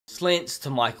slants to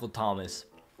Michael Thomas.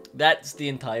 That's the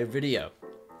entire video.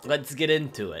 Let's get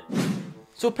into it.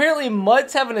 So apparently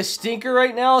Mutt's having a stinker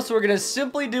right now, so we're going to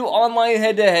simply do online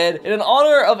head-to-head. And in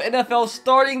honor of NFL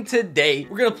starting today,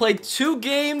 we're going to play 2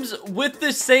 games with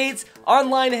the Saints,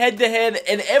 online head-to-head,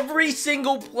 and every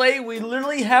single play, we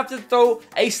literally have to throw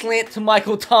a slant to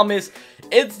Michael Thomas.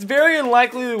 It's very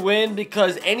unlikely to win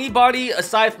because anybody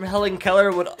aside from Helen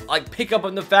Keller would pick up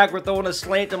on the fact we're throwing a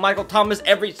slant to Michael Thomas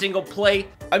every single play.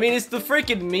 I mean, it's the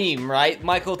freaking meme, right?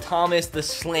 Michael Thomas, the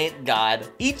slant god.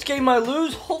 Each game I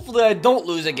lose, hopefully I don't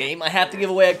lose a game, I have to give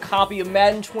away a copy of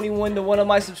Madden 21 to one of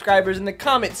my subscribers in the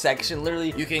comment section.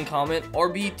 Literally, you can comment,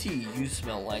 RBT, you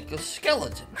smell like a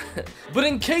skeleton. But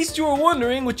in case you were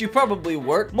wondering, which you probably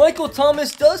weren't, Michael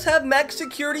Thomas does have max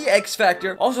security X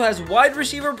Factor, also has wide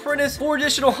receiver apprentice, 4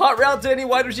 additional hot routes at any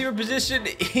wide receiver position.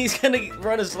 He's gonna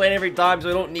run a slant every time, so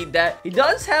I don't need that. He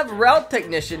does have route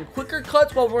technician, quicker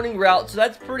cuts while running routes, so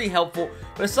that's pretty helpful.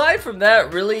 But aside from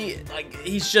that, really,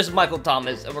 he's just Michael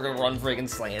Thomas, and we're gonna run freaking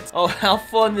slants. Oh, how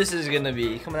fun this is gonna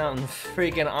be, coming out in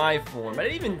freaking iPhone. I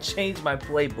didn't even change my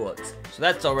playbooks, so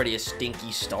that's already a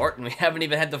stinky start, and we haven't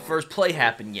even had the first play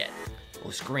happen yet. Oh,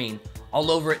 screen all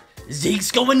over it.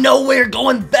 Zeke's going nowhere,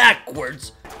 going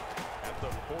backwards.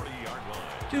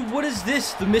 Dude, what is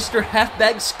this? The Mr.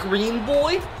 Halfback screen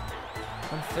boy?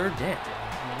 On 3rd down.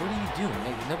 What are you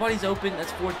doing? Nobody's open.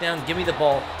 That's 4th down. Give me the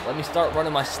ball. Let me start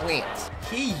running my slants.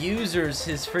 He uses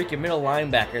his freaking middle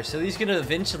linebacker, so he's gonna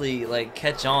eventually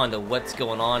catch on to what's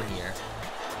going on here.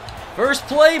 First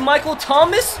play, Michael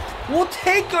Thomas. We'll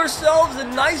take ourselves a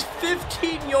nice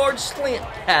 15-yard slant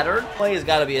pattern. Play has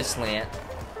got to be a slant.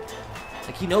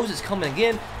 He knows it's coming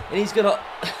again, and he's gonna.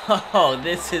 Oh,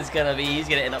 this is gonna be. He's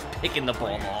gonna end up picking the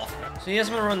ball off. So he has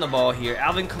to run the ball here.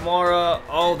 Alvin Kamara.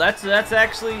 Oh, that's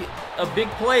actually a big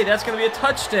play. That's gonna be a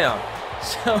touchdown.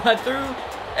 So I threw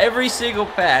every single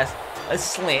pass a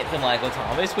slant to Michael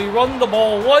Thomas. We run the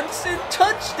ball once and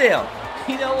touchdown.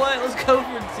 You know what? Let's go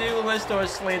for 2 and let's throw a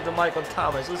slant to Michael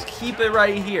Thomas. Let's keep it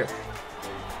right here.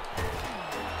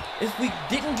 If we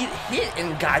didn't get hit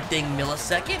in goddamn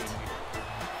millisecond.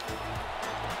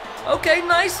 Okay,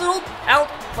 nice little out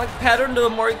pattern to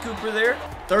Amari Cooper there.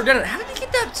 3rd down. How did he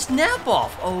get that snap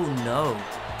off? Oh no.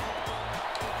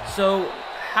 So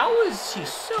how is he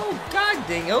so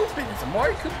goddamn open? Is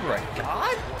Amari Cooper a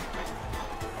god?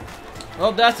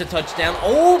 Oh, that's a touchdown.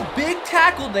 Oh, big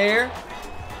tackle there.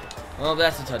 Oh,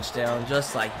 that's a touchdown,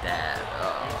 just like that.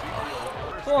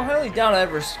 So I'm highly doubt I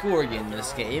ever score again in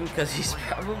this game because he's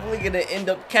probably going to end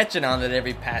up catching on that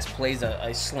every pass plays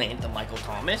a slant to Michael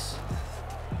Thomas.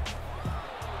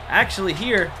 Actually,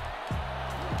 here.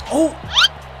 Oh!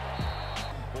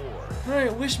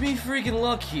 Alright, wish me freaking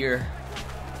luck here.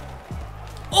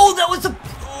 Oh, that was a...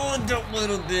 Oh, that would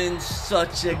have been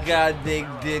such a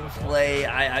goddamn big play.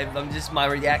 I'm just... My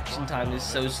reaction time is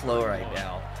so slow right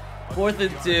now. 4th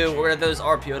and 2. We're going to throw this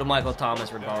RPO to Michael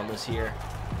Thomas regardless here.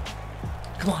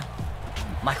 Come on.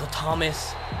 Michael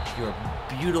Thomas, you're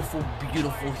a beautiful,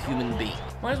 beautiful human being.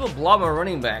 Might as well blob my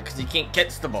running back because he can't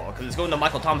catch the ball because it's going to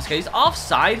Michael Thomas. Okay, he's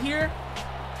offside here.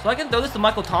 So I can throw this to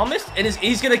Michael Thomas and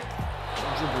he's going to...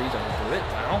 Drew Brees overthrew it.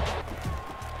 Wow.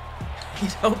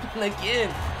 He's open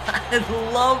again. I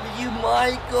love you,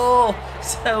 Michael.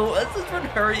 So let's just run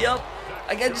hurry up.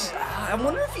 I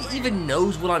wonder if he even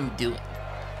knows what I'm doing.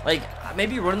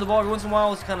 Maybe running the ball every once in a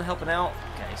while is kind of helping out.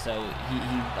 Okay, so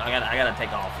I gotta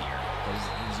take off here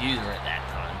because he's using it at that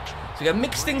time. So we gotta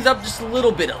mix things up just a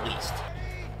little bit at least.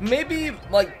 Maybe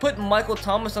putting Michael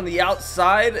Thomas on the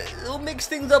outside, it'll mix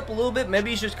things up a little bit.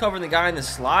 Maybe he's just covering the guy in the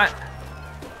slot.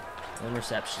 No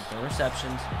interceptions, no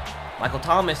interceptions. Michael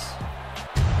Thomas.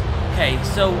 Okay,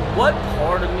 so what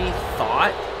part of me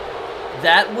thought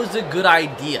that was a good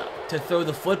idea to throw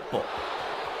the football?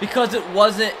 Because it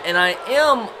wasn't, and I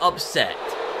am upset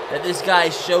that this guy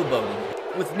is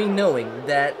showboating with me knowing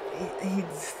that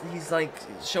he's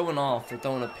showing off for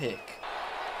throwing a pick.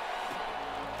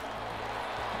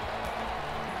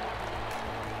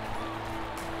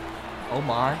 Oh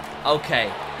my.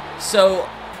 Okay. So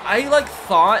I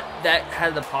thought that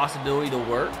had the possibility to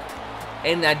work,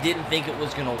 and I didn't think it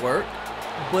was gonna work,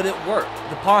 but it worked.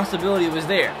 The possibility was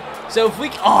there. So if we...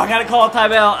 Oh, I gotta call a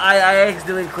timeout. I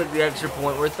accidentally clicked the extra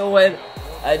point. We're throwing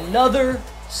another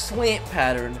slant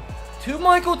pattern to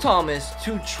Michael Thomas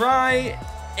to try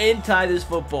and tie this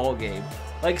football game.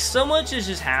 So much has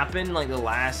just happened, the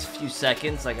last few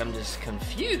seconds. I'm just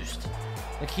confused.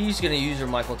 He's gonna use her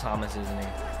Michael Thomas, isn't he?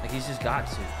 He's just got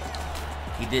to.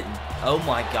 He didn't. Oh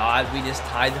my God, we just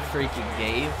tied the freaking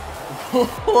game.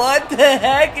 What the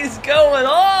heck is going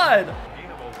on?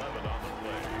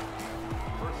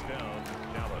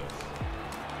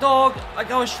 Dog,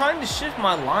 like I was trying to shift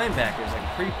my linebackers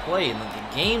like pre-play and like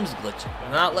the game's glitching.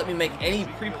 And not let me make any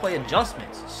pre-play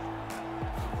adjustments.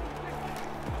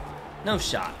 No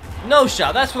shot. No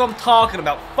shot. That's what I'm talking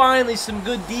about. Finally some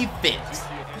good defense.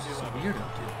 This is weirdo,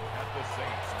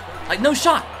 dude. Like no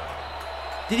shot.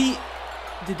 Did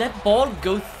that ball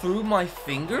go through my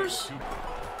fingers?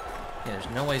 Yeah, there's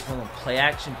no way he's going to play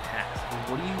action pass. I mean,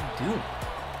 what are you doing?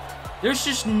 There's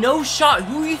just no shot.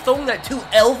 Who are you throwing that to?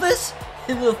 Elvis?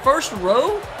 In the first row?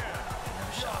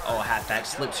 No shot. Oh, halfback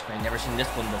slip screen. Never seen this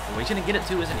one before. He's going to get it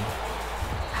too, isn't he?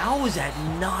 How is that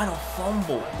not a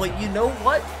fumble? But you know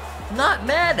what? Not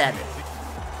mad at it.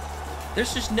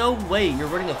 There's just no way you're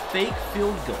running a fake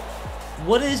field goal.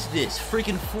 What is this?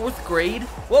 Freaking 4th grade?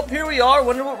 Well, here we are.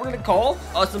 Wonder what we're going to call.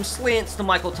 Some slants to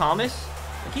Michael Thomas.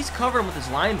 Like he's covering with his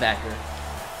linebacker.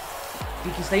 He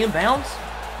can stay in bounds.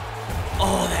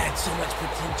 Oh, that had so much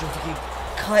potential. If he can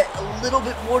cut a little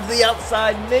bit more to the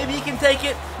outside, maybe he can take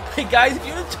it. But guys, if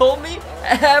you would have told me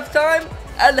at halftime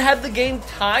I'd have the game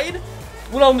tied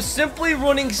when I'm simply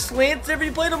running slants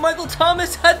every play to Michael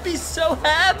Thomas, I'd be so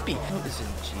happy. I hope this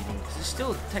isn't cheating. This is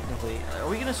still technically. Are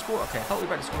we gonna score? Okay, I thought we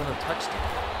were about to score another touchdown.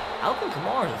 Alvin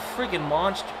Kamara is a freaking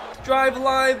monster. Drive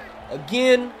live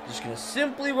again. Just gonna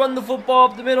simply run the football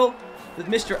up the middle with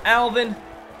Mr. Alvin.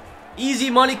 Easy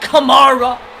money,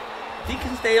 Kamara. If he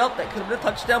can stay up, that could have been a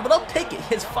touchdown, but I'll take it.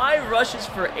 He has 5 rushes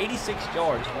for 86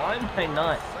 yards. Why am I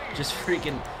not just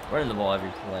freaking running the ball every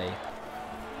play?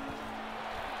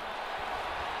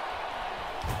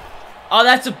 Oh,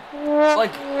 that's a...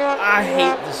 Like, I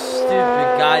hate the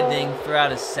stupid goddamn throw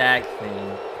out a sack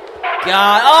thing.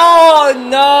 God... Oh,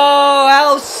 no!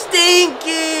 How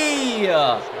stinky!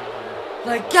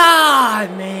 Like,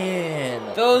 God,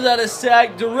 man. Throws out a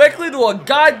sack directly to a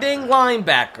goddamn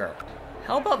linebacker.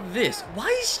 How about this? Why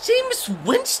is Jameis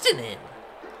Winston in?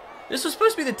 This was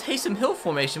supposed to be the Taysom Hill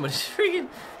formation, but it's freaking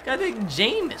goddamn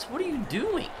Jameis. What are you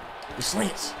doing? The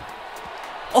slants.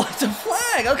 Oh, it's a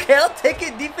flag. Okay, I'll take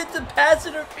it. Defensive pass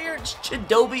interference.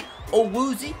 Chidobe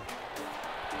Owuzie.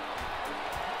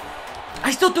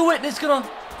 I still do it, and it's gonna...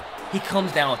 He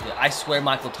comes down with it. I swear,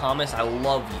 Michael Thomas, I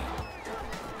love you.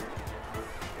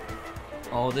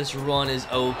 Oh, this run is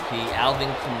OP. Alvin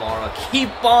Kamara.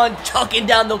 Keep on chucking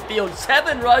down the field.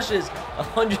 7 rushes,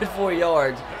 104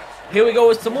 yards. Here we go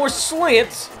with some more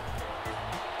slants.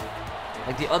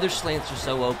 Like, the other slants are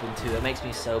so open, too. It makes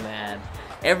me so mad.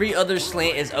 Every other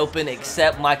slant is open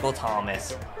except Michael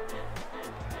Thomas.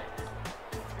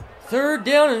 3rd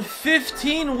down and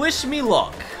 15. Wish me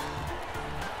luck.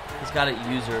 He's got it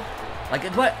usered. Like,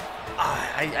 what?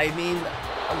 I mean,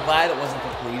 I'm glad it wasn't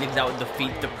completed because that would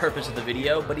defeat the purpose of the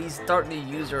video. But he's starting to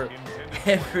use her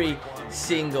every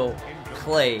single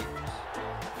play.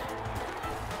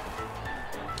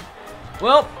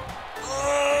 Well,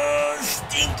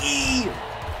 stinky.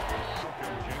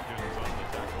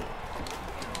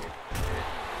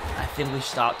 I think we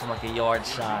stopped him like a yard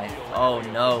shy. Oh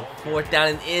no, 4th down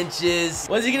and inches.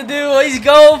 What's he gonna do? He's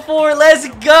going for it. Let's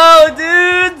go,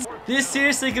 dudes. This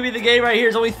seriously could be the game right here.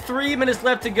 There's only 3 minutes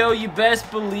left to go. You best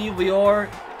believe we are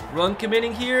run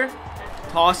committing here.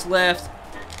 Toss left.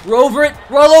 Roll over it.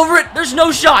 Roll over it. There's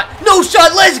no shot. No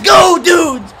shot. Let's go,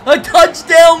 dudes. A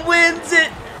touchdown wins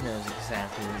it. He knows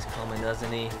exactly what's coming,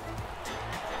 doesn't he?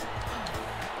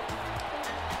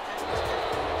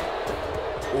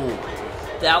 Oh.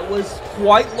 That was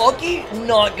quite lucky,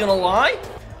 not gonna lie.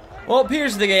 Well,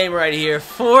 here's the game right here.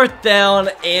 4th down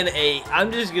and 8.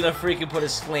 I'm just gonna freaking put a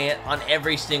slant on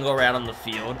every single route on the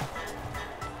field.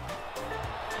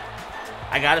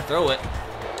 I gotta throw it.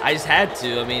 I just had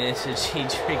to. I mean, it's a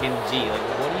freaking G. Like,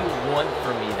 what do you want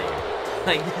from me there?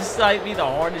 Like, this might be the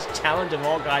hardest challenge of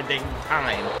all goddamn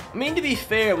time. I mean, to be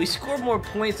fair, we scored more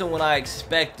points than what I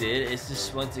expected. It's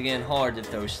just, once again, hard to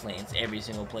throw slants every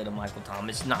single play to Michael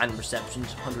Thomas. 9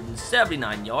 receptions,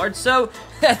 179 yards. So,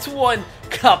 that's 1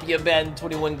 copy of Madden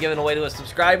 21 given away to a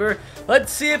subscriber.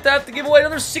 Let's see if they have to give away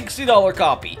another $60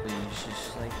 copy. Please,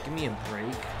 just, like, give me a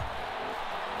break.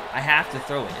 I have to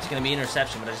throw it. It's going to be an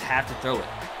interception, but I just have to throw it.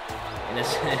 And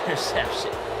it's an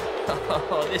interception.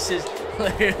 Oh, this is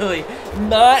literally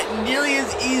not nearly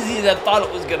as easy as I thought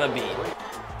it was gonna be.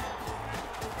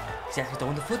 He's actually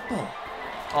throwing the football.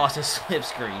 Oh, it's a slip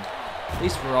screen. At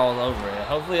least we're all over it.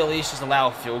 Hopefully at least just allow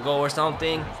a field goal or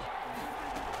something.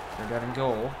 3rd down and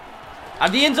goal. Out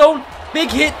of the end zone. Big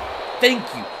hit. Thank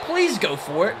you. Please go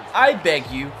for it. I beg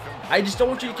you. I just don't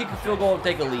want you to kick a field goal and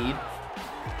take a lead.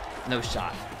 No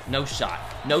shot. No shot.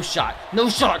 No shot. No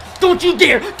shot. Don't you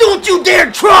dare. Don't you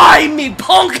dare try me,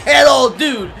 punkhead,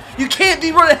 dude. You can't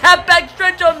be running halfback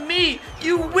stretch on me.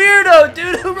 You weirdo,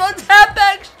 dude, who runs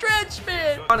halfback stretch,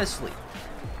 man. Honestly.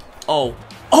 Oh.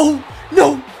 Oh,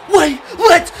 no way.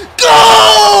 Let's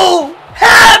go.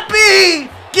 Happy.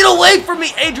 Get away from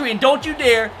me, Adrian. Don't you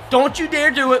dare. Don't you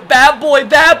dare do it. Bad boy,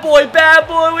 bad boy, bad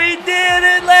boy. We did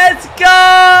it. Let's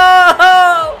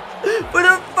go. For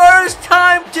the first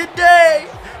time today,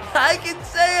 I can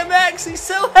say I'm actually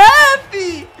so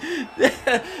happy.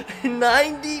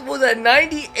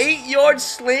 98-yard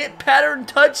slant pattern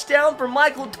touchdown for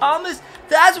Michael Thomas.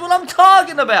 That's what I'm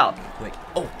talking about. Wait.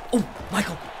 Oh,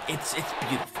 Michael. It's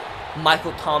beautiful.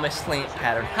 Michael Thomas slant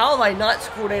pattern. How have I not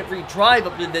scored every drive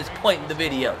up to this point in the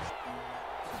video?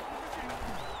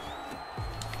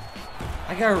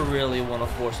 I gotta really want to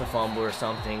force a fumble or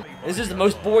something. This is the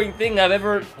most boring thing I've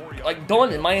ever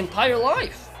done in my entire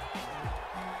life.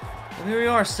 And here we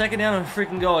are, second down and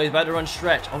freaking goal. He's about to run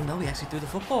stretch. Oh no, he actually threw the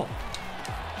football.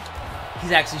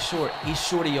 He's actually short. He's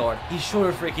short a yard. He's short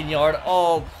a freaking yard.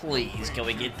 Oh please, can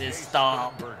we get this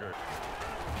stop?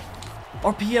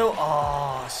 RPO.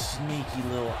 Oh, sneaky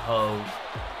little hoe.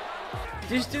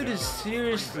 This dude is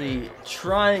seriously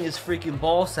trying his freaking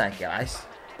ball sack, guys.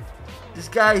 This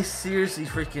guy is seriously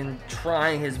freaking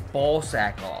trying his ball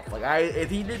sack off.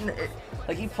 If he didn't,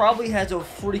 he probably has a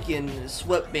freaking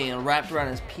sweatband wrapped around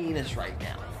his penis right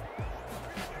now.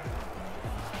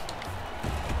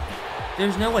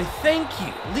 There's no way. Thank you.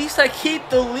 At least I keep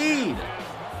the lead.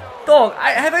 Dog,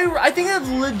 I think I've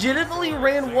legitimately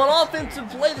ran one offensive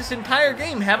play this entire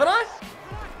game, haven't I?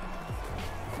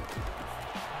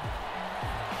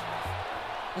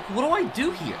 What do I do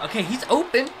here? Okay, he's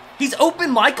open. He's open,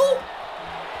 Michael?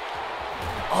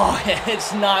 Oh,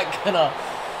 it's not gonna...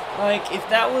 if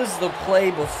that was the play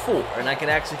before, and I could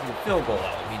actually kick a field goal,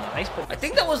 that would be nice. But I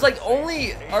think that was,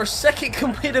 only our second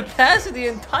completed pass of the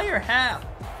entire half.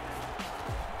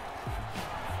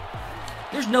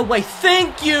 There's no way.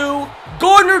 Thank you,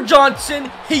 Gardner Johnson.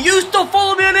 He used to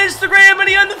follow me on Instagram, and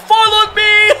he unfollowed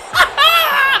me.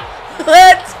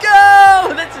 Let's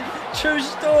go. That's a true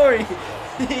story.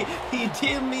 He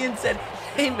DM'd me and said,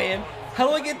 hey, man, how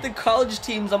do I get the college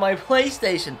teams on my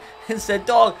PlayStation? And said,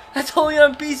 dog, that's only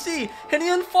on PC. And he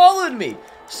unfollowed me.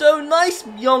 So nice,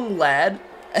 young lad.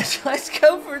 Let's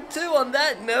go for 2 on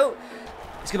that note.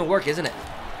 It's going to work, isn't it?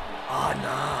 Oh,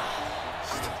 no.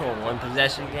 Still a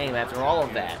 1-possession game after all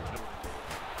of that.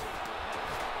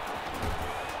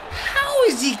 How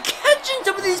is he catching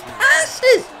some of these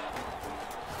passes?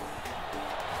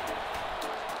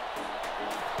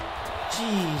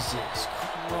 Jesus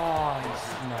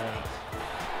Christ, mate.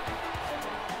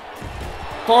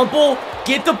 Fumble,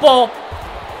 get the ball.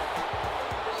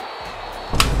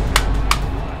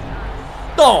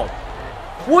 Oh,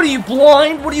 what are you,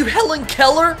 blind? What are you, Helen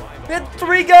Keller? We had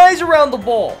 3 guys around the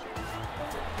ball.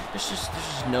 There's just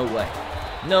no way.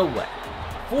 No way.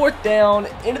 4th down,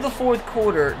 into the 4th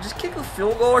quarter. Just kick a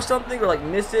field goal or something, or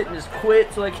miss it and just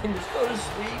quit so I can just go to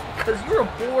sleep, because you're a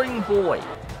boring boy.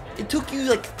 It took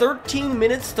you 13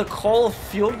 minutes to call a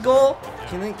field goal.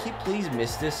 Can you please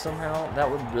miss this somehow? That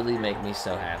would really make me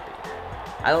so happy.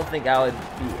 I don't think I would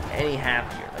be any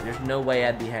happier. There's no way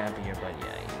I'd be happier, but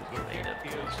yeah, he made it.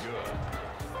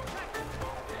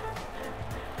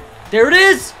 There it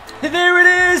is! There it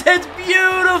is! It's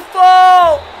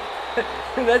beautiful!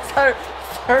 That's our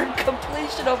 3rd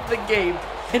completion of the game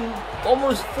in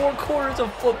almost 4 quarters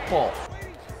of football.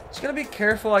 Just gotta be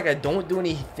careful I don't do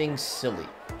anything silly.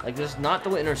 Just not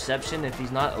throw an interception. If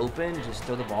he's not open, just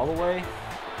throw the ball away.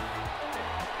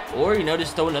 Or,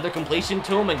 just throw another completion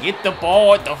to him and get the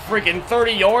ball at the freaking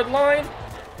 30-yard line.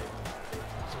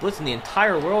 Splitsing the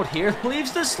entire world here.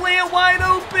 Leaves the slant wide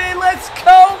open. Let's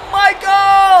go,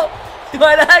 Michael! He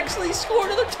might actually score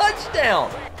another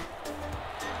touchdown.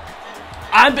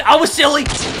 I was silly.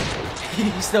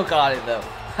 He still got it, though.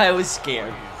 I was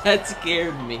scared. That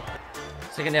scared me.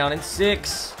 2nd down and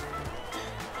 6.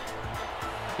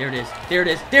 There it is. There it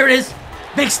is. There it is.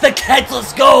 Makes the catch.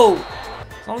 Let's go.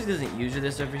 As long as he doesn't use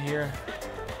this over here.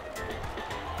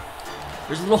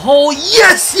 There's a little hole.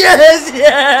 Yes, yes,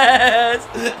 yes.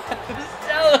 I'm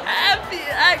so happy.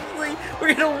 Actually,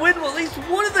 we're going to win at least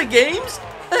one of the games.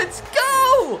 Let's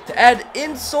go. To add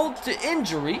insult to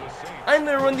injury, I'm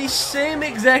going to run the same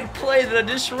exact play that I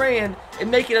just ran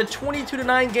and make it a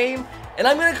 22-9 game. And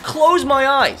I'm going to close my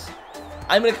eyes.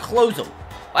 I'm going to close them.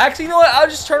 Actually, you know what? I'll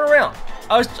just turn around.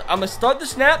 I'm going to start the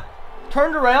snap,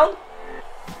 turned around.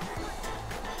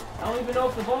 I don't even know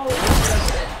if the ball is.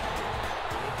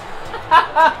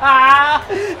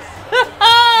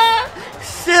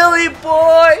 Silly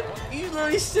boy. You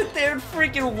literally sit there and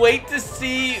freaking wait to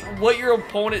see what your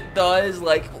opponent does.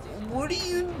 What are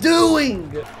you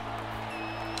doing?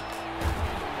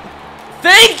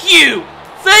 Thank you.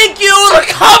 Thank you.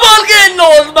 Come on, get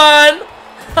north, man.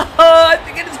 I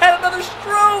think it just had another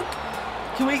stroke.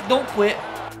 Can we? Don't quit.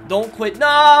 Don't quit. No,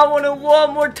 I want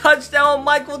one more touchdown,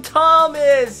 Michael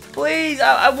Thomas. Please,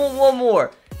 I want one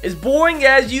more. As boring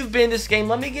as you've been this game,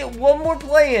 let me get one more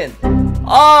play in.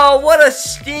 Oh, what a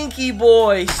stinky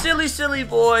boy. Silly, silly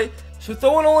boy. So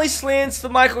throwing only slants to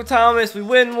Michael Thomas. We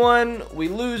win one, we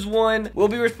lose one. We'll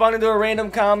be responding to a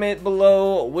random comment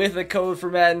below with a code for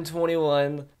Madden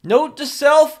 21. Note to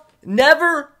self,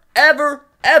 never, ever,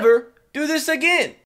 ever do this again.